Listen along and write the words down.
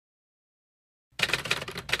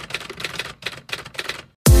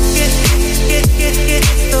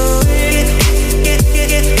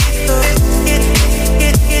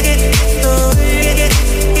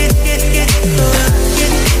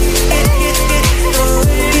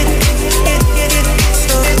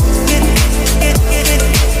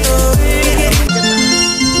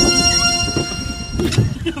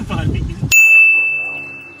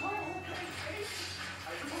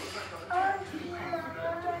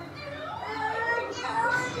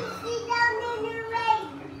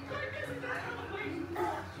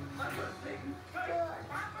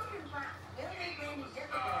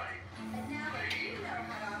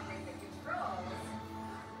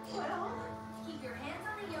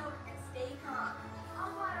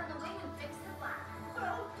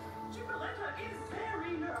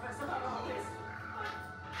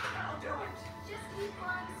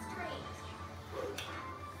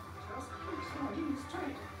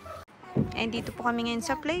And dito po kami ngayon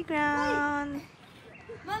sa playground.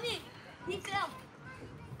 Mommy, pick it up.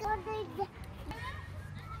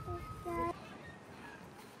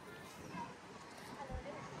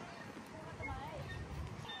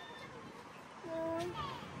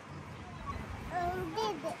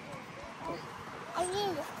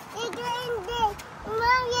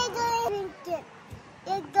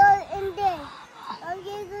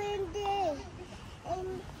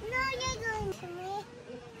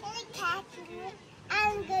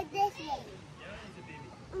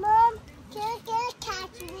 Mom, can you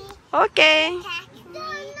catch me? Okay. Catch me?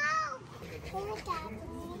 No. Can you catch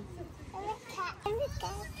me? Can you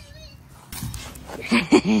catch me?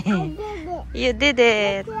 I did it. You did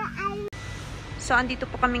it. Yeah, So, andito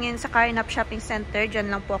po kami ngayon sa Carnap Shopping Center.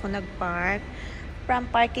 Diyan lang po ako nag-park. From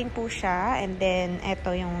parking po siya. And then,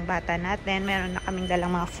 eto yung bata natin. Meron na kaming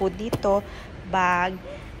dalang mga food dito. Bag.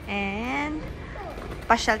 And,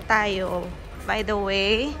 pasyal tayo. By the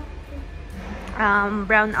way,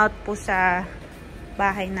 brown out po sa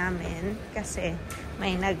bahay namin. Kasi,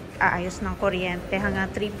 may nag-aayos ng kuryente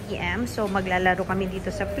hanggang 3 PM. So, maglalaro kami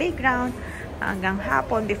dito sa playground hanggang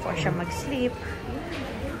hapon before siya mag-sleep.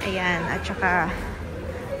 Ayan, at saka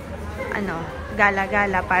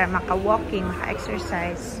gala-gala para maka-walking,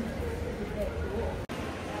 maka-exercise.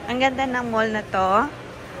 Ang ganda ng mall na to.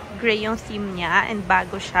 Gray yung theme niya and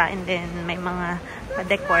bago siya, and then may mga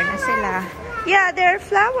pa-decor na sila. Yeah, there are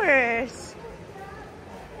flowers.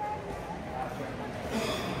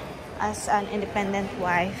 As an independent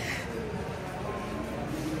wife.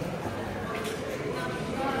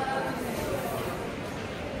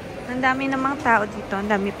 Ang dami namang tao dito. Ang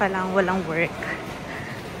dami palang walang work.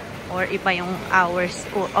 Or iba yung hours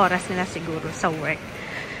o oras nila siguro sa work.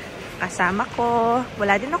 Kasama ko.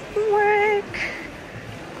 Wala din akong work.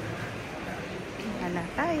 Wala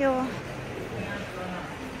tayo.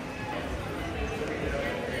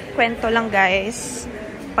 Kwento lang guys.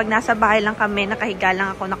 Pag nasa bahay lang kami, nakahiga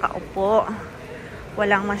lang ako, nakaupo.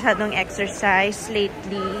 Walang masyadong exercise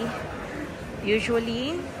lately.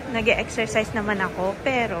 Usually, nag-exercise naman ako,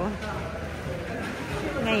 pero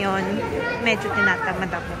ngayon, medyo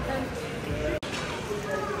tinatamad ako.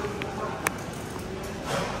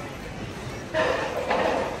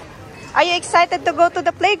 Are you excited to go to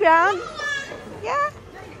the playground? Yeah.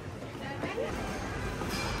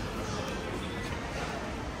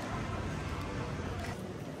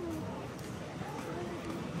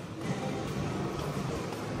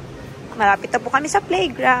 Malapit na po kami sa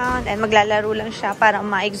playground and maglalaro lang siya para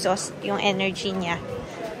ma-exhaust yung energy niya.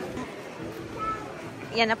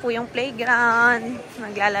 Yan na po yung playground.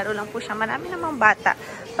 Maglalaro lang po siya. Marami namang bata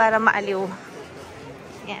para maaliw.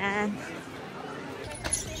 Yan.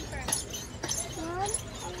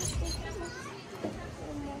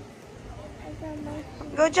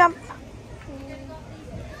 Go jump.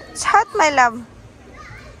 It's hot, my love.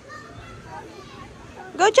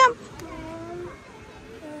 Go jump.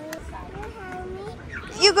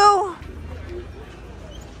 You go.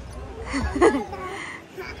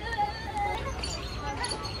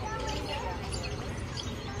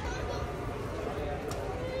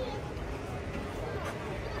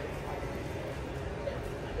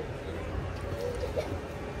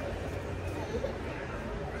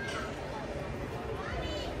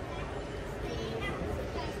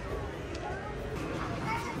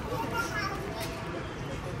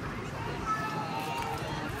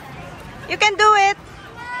 You can do it.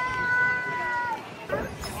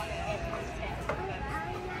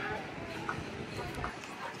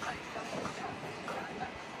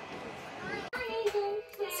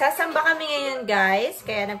 Sasamba kami ngayon guys,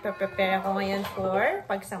 kaya nagpe-prepare ako ngayon for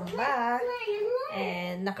pagsamba.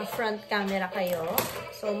 And naka-front camera kayo.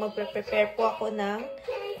 So magpe-prepare po ako ng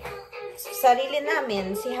sarili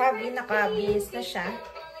namin. Si Javi naka-bihis na siya.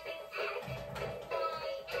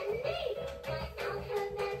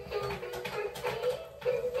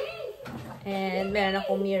 And meron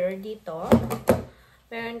akong mirror dito.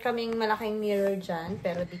 Meron kaming malaking mirror dyan,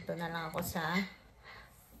 pero dito na lang ako sa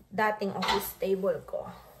dating office table ko.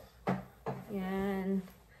 Yan.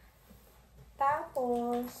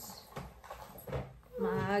 Tapos,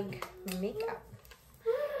 mag-makeup.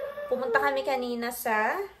 Pumunta kami kanina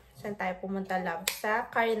sa, saan tayo pumunta, love?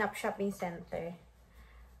 Sa Carnap Shopping Center.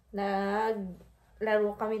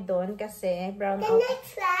 Naglaro kami doon kasi brown out. Can I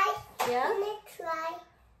try? Yeah? Can I try?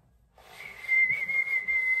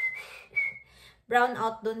 Brown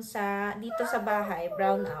out doon sa, dito sa bahay,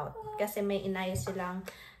 brown out. Kasi may inayos silang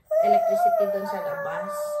electricity doon sa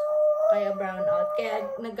labas. Kaya brown out. Kaya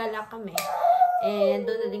naggala kami. And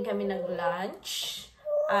doon na din kami nag-lunch.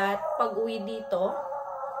 At pag uwi dito,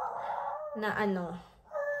 na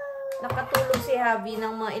Nakatulog si Javi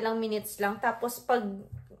ng mga ilang minutes lang. Tapos pag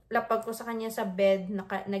lapag ko sa kanya sa bed,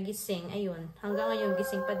 nagising. Ayun. Hanggang ngayon,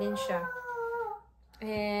 gising pa din siya.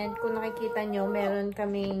 And kung nakikita nyo, meron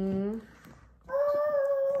kaming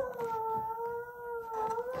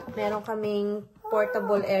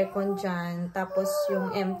portable aircon dyan. Tapos yung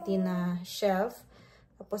empty na shelf.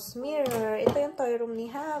 Tapos mirror. Ito yung toy room ni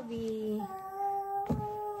Javi.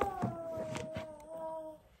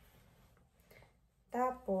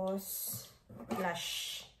 Tapos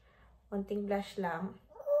blush. Konting blush lang.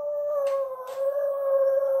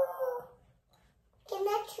 Can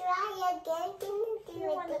I try again? Can you do You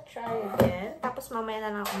it? wanna try again? Tapos mamaya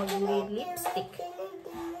na lang ako mag-lipstick. Can I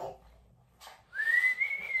do it?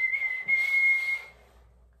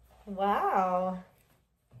 Wow!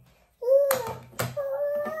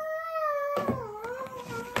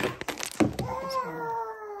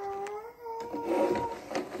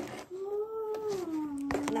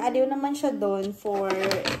 Naaliw naman siya doon for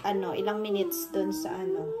ilang minutes doon sa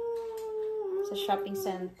sa shopping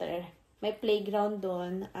center. May playground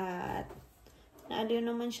doon at naaliw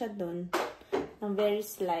naman siya doon ng very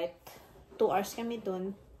slight. 2 hours kami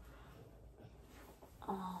doon.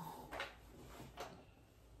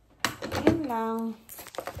 Ayun lang.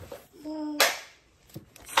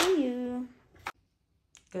 See you.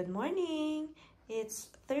 Good morning. It's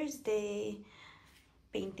Thursday.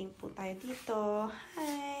 Painting po tayo dito.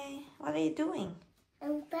 Hi. What are you doing?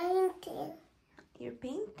 I'm painting. You're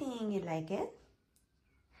painting. You like it?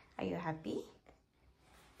 Are you happy?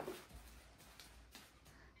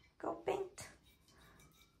 Go paint.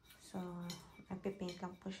 So, nagpipaint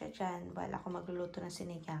lang po siya dyan. Bala ako magluluto ng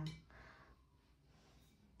sinigang.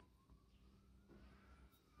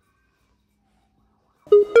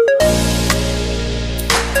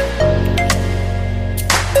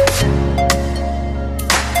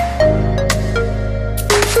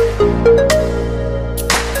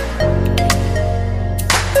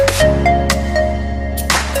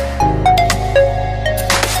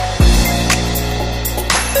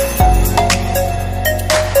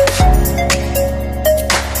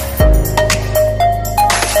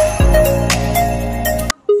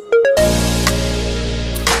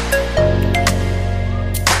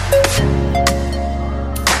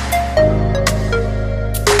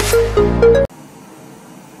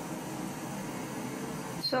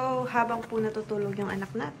 So, habang po natutulog yung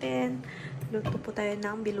anak natin, luto po tayo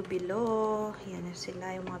ng bilo-bilo. Yan na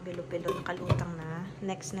sila, yung mga bilo-bilo nakalutang na.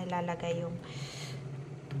 Next na ilalagay yung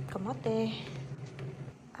kamote.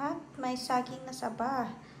 At may saging na saba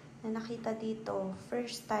na nakita dito.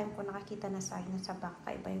 First time ko nakakita na saging na saba.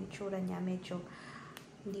 Kakaiba yung itsura niya. Medyo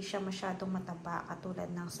hindi siya masyadong mataba katulad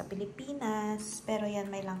ng sa Pilipinas. Pero yan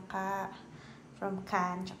may langka from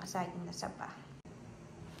can tsaka saging na saba.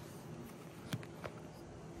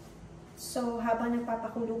 So, habang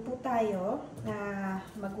nagpapakulo po tayo, na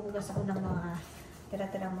maghugas ako ng mga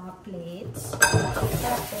tira-tirang mga plates.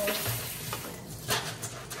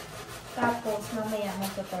 Tapos mamaya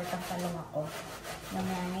magtutortang talong ako na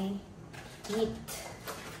may meat.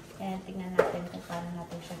 Ayan, tingnan natin kung paano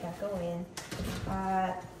natin siya gagawin.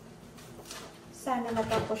 At sana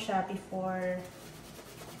matapos siya before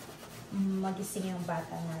magising yung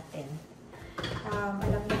bata natin.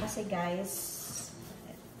 Alam niyo kasi guys,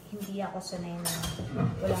 hindi ako sanay na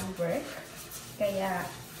walang work. Kaya,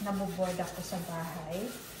 naboboard ako sa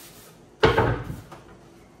bahay.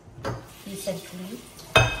 Recently.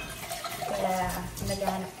 Kaya,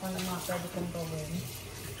 naghahanap ko ng mga pwede kong gawin.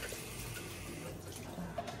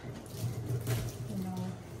 You know,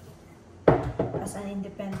 as an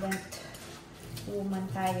independent woman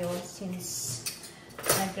tayo since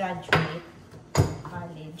nag-graduate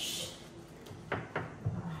college.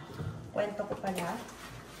 Kwento ko pala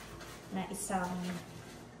na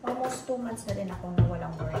almost 2 months na rin ako na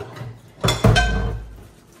walang work.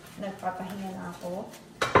 Nagpapahinga na ako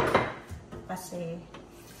kasi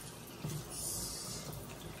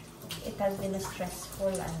it has been a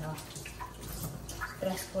stressful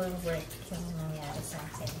work yung nangyari sa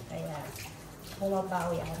akin. Kaya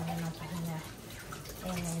bumabawi ako na ng pahinga.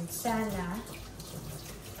 And sana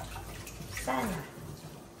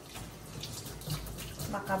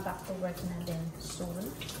maka-back to work na din soon.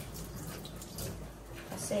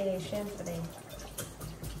 Kasi, syempre,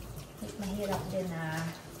 mahirap din na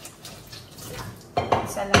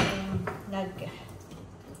isa lang yung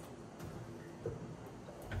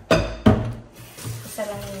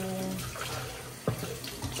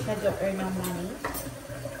nag-earn ng money.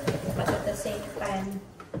 But at the same time,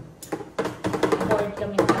 bored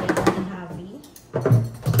kami talaga ng Javi.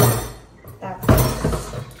 Tapos,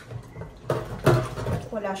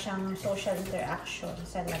 wala siyang social interaction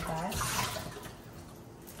sa labas.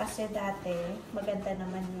 Kasi dati, maganda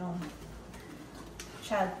naman yung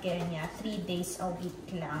childcare niya. 3 days a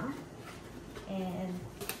week lang. And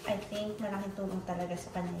I think malaking tulong talaga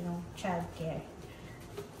sa kanya yung childcare.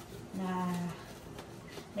 Na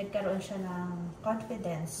nagkaroon siya ng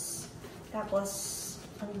confidence. Tapos,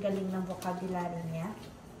 ang galing ng vocabulary niya.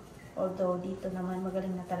 Although, dito naman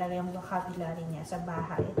magaling na talaga yung vocabulary niya sa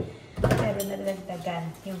bahay. Pero nalagdagan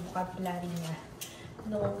yung vocabulary niya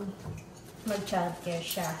nung mag-childcare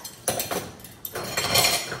siya.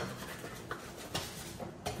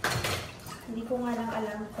 Hindi ko nga lang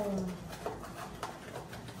alam kung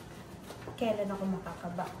kailan ako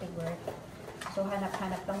makaka-back to work. So,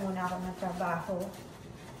 hanap-hanap lang muna ako ng trabaho.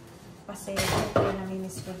 Kasi, siyempre,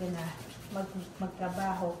 namimiss ko din na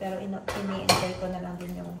magtrabaho. Pero, ini-enjoy ko na lang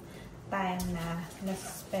din yung time na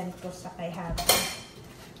na-spend ko sa kay Javi.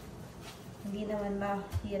 Hindi naman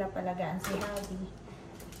mahirap alagaan si Javi.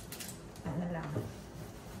 Ano lang,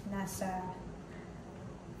 nasa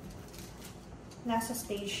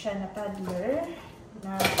stage siya na toddler,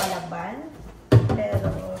 na palaban,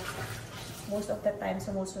 pero most of the time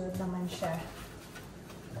sumusunod naman siya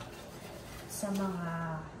sa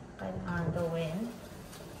mga kailangan gawin,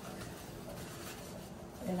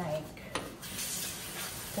 like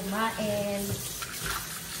kumain,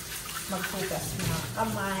 maghugas ng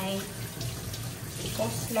kamay.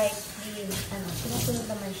 Most likely, sinusunod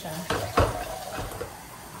naman siya.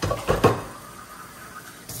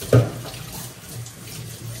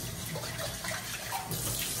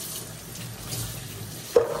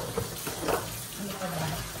 Ano pa ba?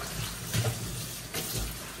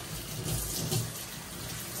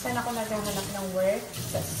 Saan ako naghahanap ng work?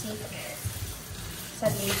 Sa Seek, sa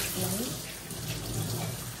LinkedIn,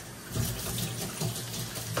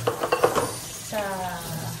 sa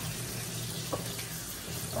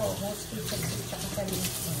mostly sa Seek at sa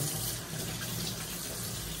LinkedIn.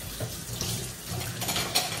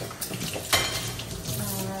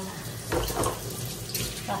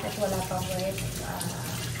 Bakit wala pang work?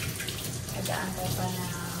 Nag-aantay pa na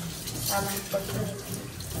tamang opportunity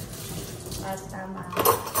at tamang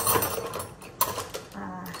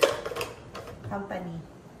company.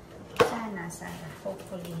 Sana,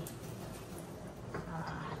 hopefully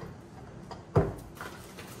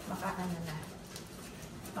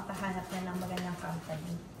makahanap na ng magandang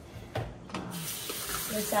company.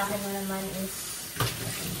 Yung sa akin naman is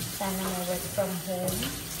sana may work from home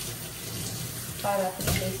para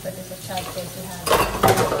 3 days pa din sa childcare si Javi.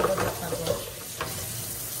 Pagod na pagod.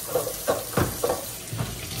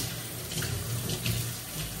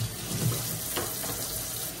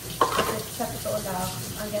 Sa totoo lang,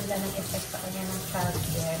 ang ganda ng effect sa kanya ng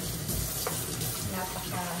childcare.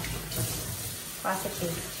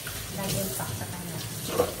 Napaka-positive. Nag-impact sa kanya.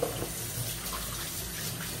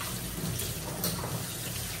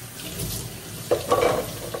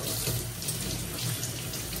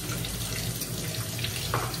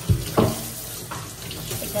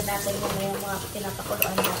 Tignan natin yung mga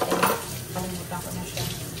pinapakuluan natin. Kalimutan ko na siya.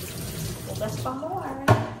 Bukas pa more.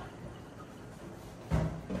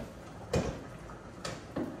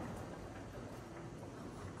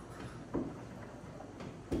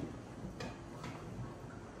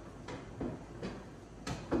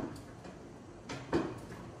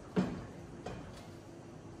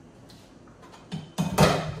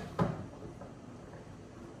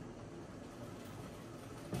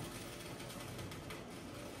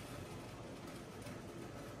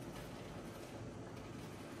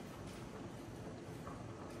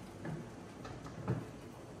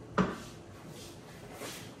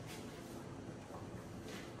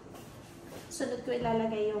 Sunod ko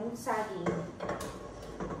ilalagay yung saging.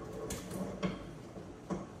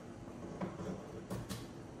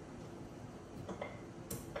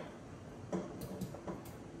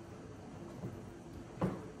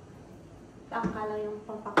 Tangka lang yung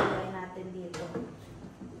pampakulay natin dito.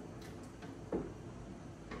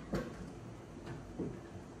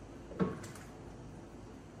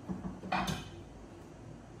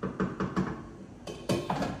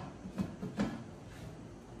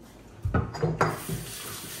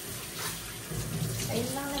 Ayun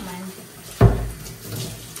lang naman.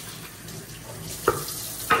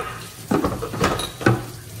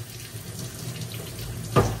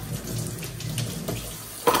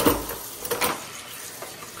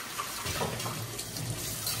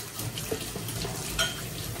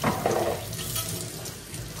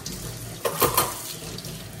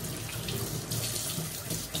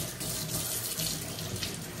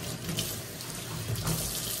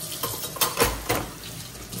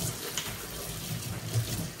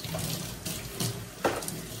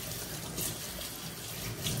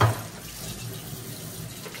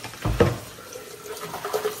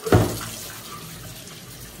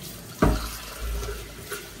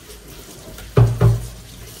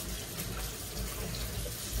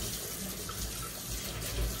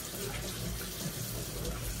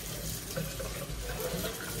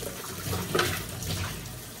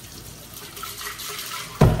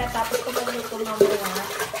 mamaya.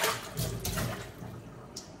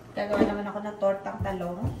 Gagawa naman ako ng tortang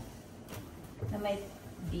talong na may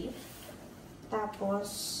beef. Tapos,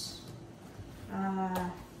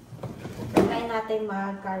 try natin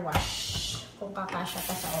mag-car wash kung kakasya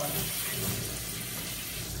pa sa oras.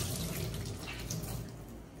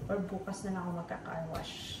 Or bukas na lang ako magka-car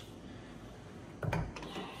wash.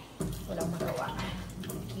 Walang magawa.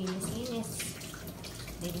 Linis-linis.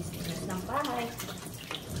 Linis-linis ng bahay.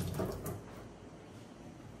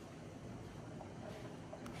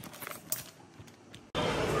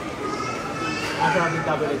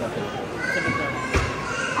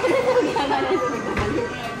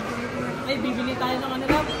 Ay, bibili tayo ng ano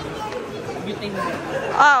lang. Butane.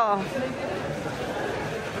 Oo.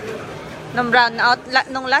 Nung brown out,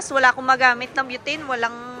 nung last wala akong magamit ng butane,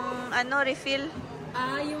 walang refill.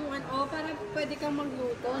 Yung para pwede kang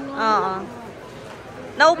magluto, no? Oo.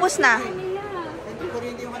 Naubos na.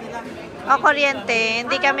 Kuryente yung kanila. Kuryente.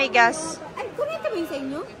 Hindi kami gas. Ay, kuryente ba yung sa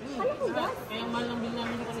inyo? Alam ko gas? Kaya mahal lang din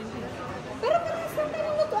namin yung kuryente. Pero parang lang tayo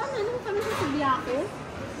ng lutuan, ano? Kami sa Subiaco.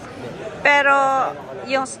 Pero,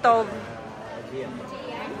 yung stove.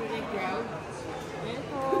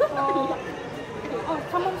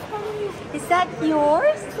 Is that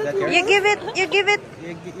yours? You give it. You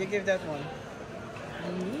give that one.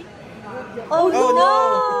 Oh, Oh no! no!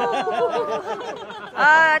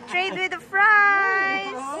 Trade with the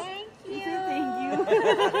fries. Thank you. Thank you.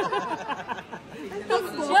 He's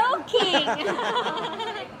joking.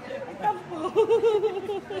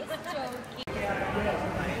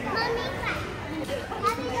 Mommy,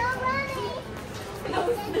 Mommy, don't running.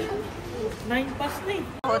 9 past na eh.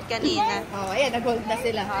 Hold kanina. Ayan, nag-hold na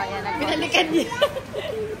sila. Ayan, Pinalikan niya.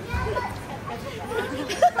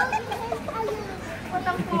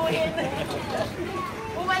 Matangpuhin.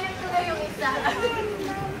 Bumalik ko na yung isa.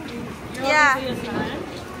 Yeah.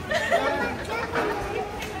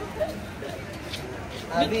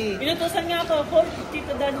 Abi. Pinutusan nga ako. Hold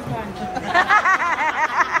Tito Dan's hand.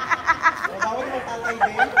 Bawal mo talay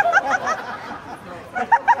din.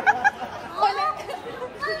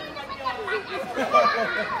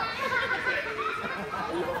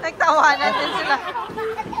 Nagtawanan din sila.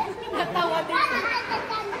 Natawa din.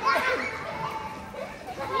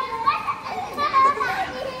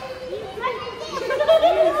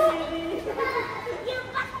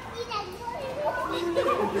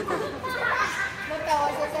 Natawa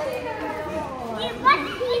sa sarili mo.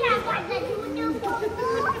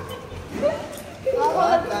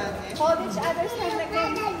 Hold each other's hand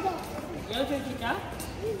again. Yung chichika?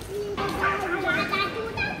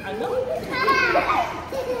 Ano?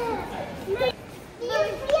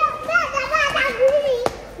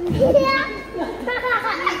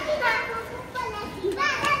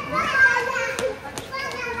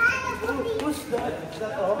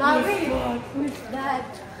 Javi, who's that?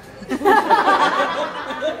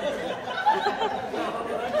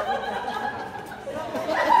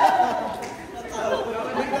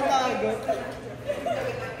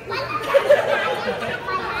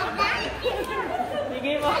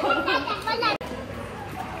 Sige mo.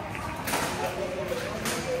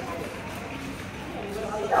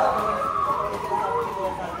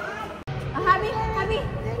 Habi.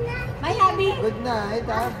 My Habi. Good night,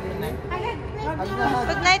 Abi.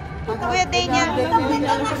 Good night, Kuya Daniel.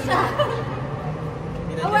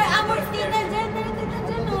 Our Tina dyan. Tita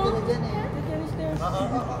dyan, oh.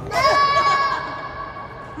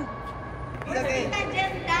 Okay. Tita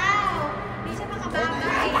dyan daw. Hindi siya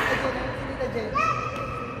makabagay.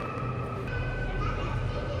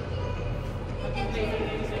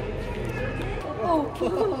 Oh.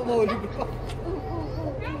 Mahuli ko.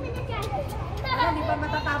 Hindi pa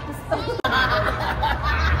matatapos to.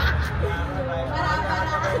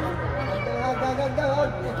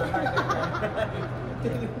 Gagagagag.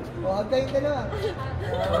 Huwag kayong dalawa.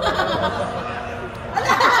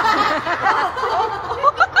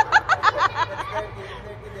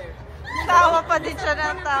 Tawa pa din siya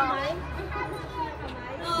ng tawa.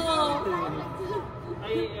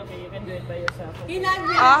 Okay, you can do it by yourself.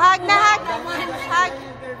 Hug na hug. Hug.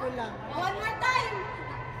 Careful lang. One more time.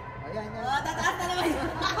 Ayan, yan. Tataas na naman.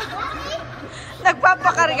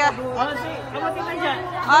 Nagpapakarga. Amating na dyan.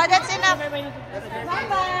 Oh, that's enough. Bye-bye.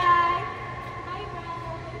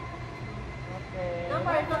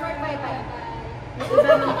 Number, bye-bye.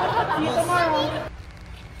 See you tomorrow.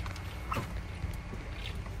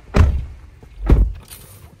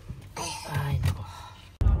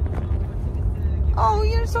 Oh,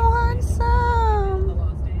 you're so handsome.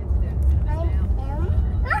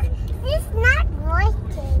 It's not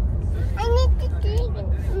working. I need to drink,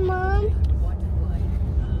 Mom.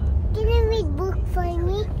 Can you read book for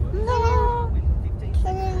me? No.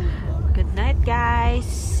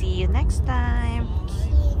 next time.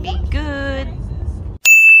 Be good.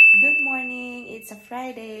 Good morning. It's a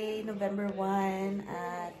Friday, November 1.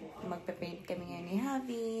 At magpe-paint kami ngayon ni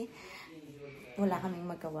Javi. Wala kaming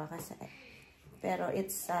magawa kasi. Pero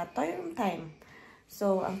it's toy room time.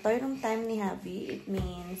 So, ang toy room time ni Javi, it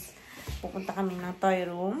means pupunta kami ng toy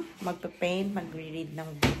room, magpe-paint, magre-read ng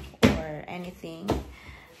book or anything.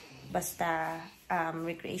 Basta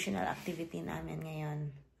recreational activity namin ngayon.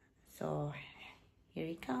 So, here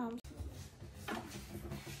he comes.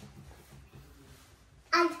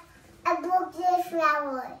 I broke the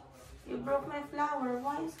flower. You broke my flower.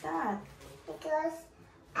 Why is that? Because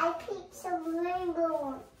I picked some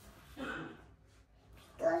rainbow.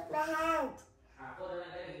 Because my hand.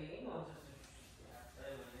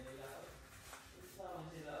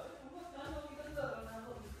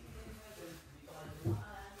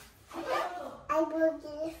 I broke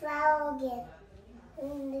the flower again.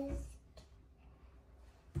 And this.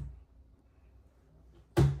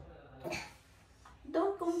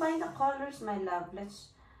 Don't combine the colors, my love.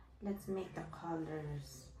 Let's make the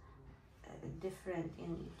colors different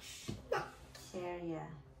in each area.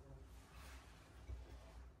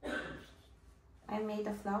 I made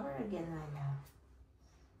a flower again, my love.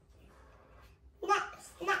 Snap,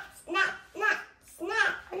 snap, snap,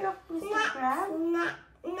 snap. Are you Mr. Crab? Snap.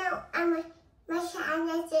 No, my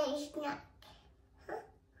shine says snap. Huh?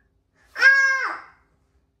 Oh!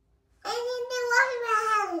 I need to wash my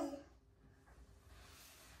hands.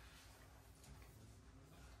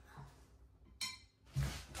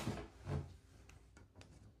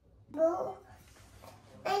 No.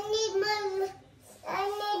 I need more. I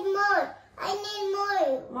need more. I need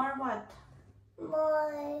more. More what?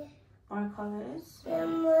 More. More colors?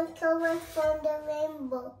 More colors from the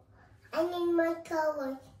rainbow. I need more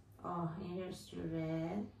colors. Oh, here's your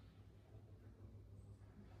red.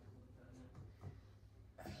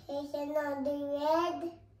 Here's another red.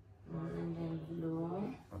 And then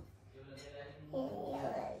blue. And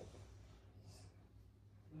yellow.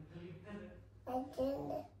 I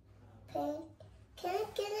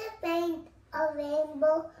can I paint a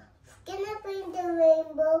rainbow? Can I paint the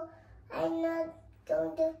rainbow? I'm not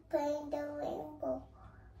going to paint the rainbow.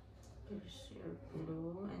 Here's your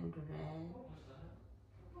blue and red.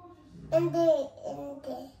 And the.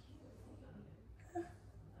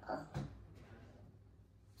 Oh.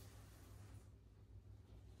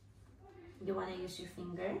 Do you want to use your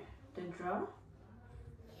finger to draw?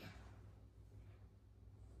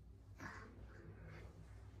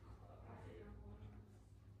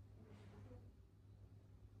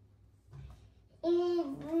 Be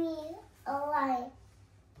alive.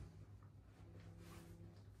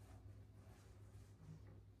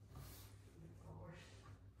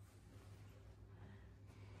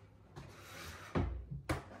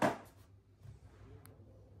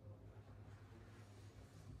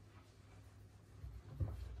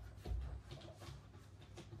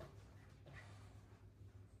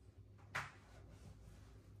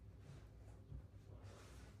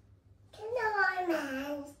 Can I wash my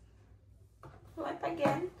hands? Wipe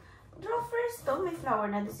again. Draw first. Oh, may flower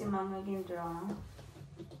na doon si Mama again draw.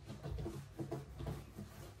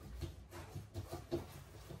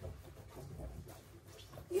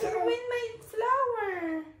 You ruined my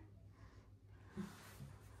flower.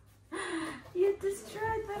 You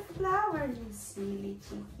destroyed my flower, you silly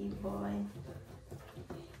cheeky boy.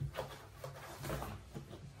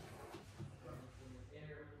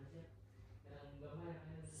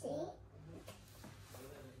 See?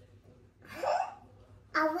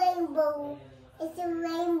 A rainbow. It's a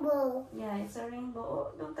rainbow. Yeah, it's a rainbow.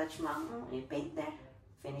 Oh, don't touch Mom. Oh, you paint there.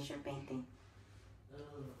 Finish your painting.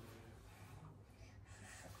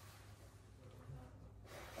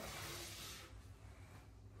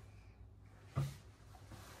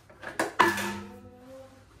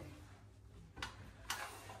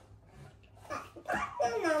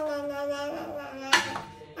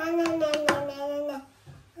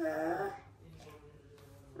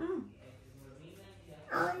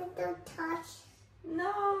 I want to touch.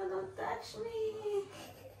 No, don't touch me.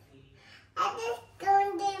 I'm just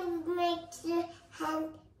going to make the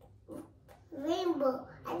hand rainbow.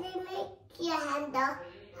 I will make your hand a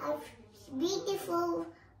beautiful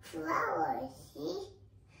flower. See?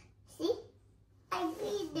 See? I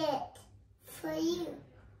did it for you.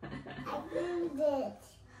 I did it.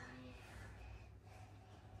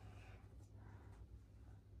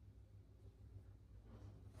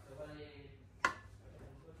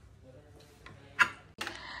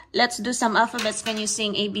 Let's do some alphabets. Can you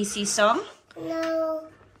sing ABC song? No.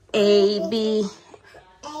 A, B.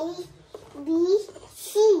 A, B,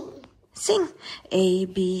 C. Sing. A,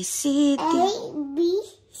 B, C, D. A, B,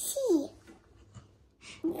 C.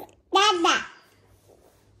 Dada.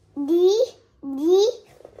 D.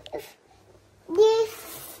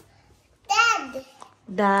 Dad.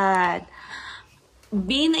 Dad.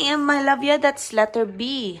 B na yan, my love ya. That's letter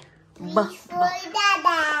B. B for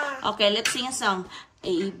Dada. Okay, let's sing a song.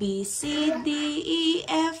 A, B, C, D, E,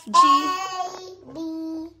 F, G. A, B,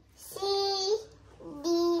 C, D,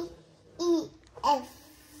 E, F.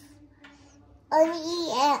 Only E,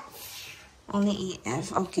 F. Only E,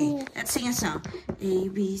 F. Okay, let's sing a song. A,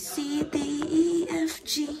 B, C, D, E, F,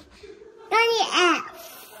 G. Only F.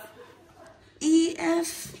 E,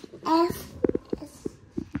 F. F.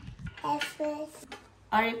 F is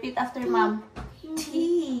Repeat after mom.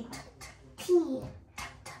 T. T.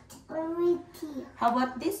 Only T. How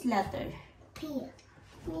about this letter? P.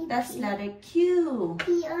 That's letter Q.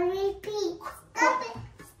 P. Only P. Stop it.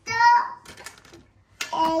 Stop.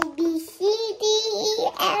 A, B, C, D, E,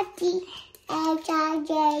 F, G, H, I,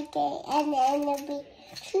 J, K, L, M, N, O, P,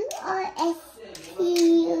 Q, R, S, T,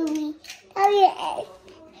 U, V, W, X,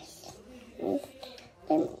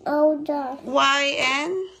 M, O, W. Y,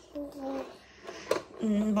 N.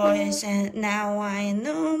 Boys, and now I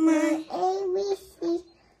know my. A, B, C,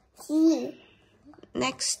 C.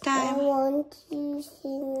 Next I time. want to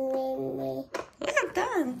sing with me. Well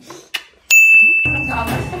done.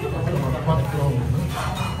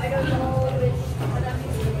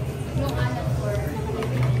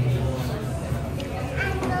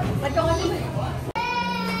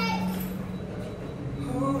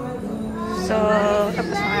 So,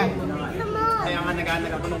 tapos na. Kaya nga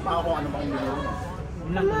naghanap ako ng pa ako ano bang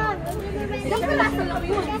Come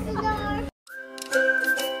on.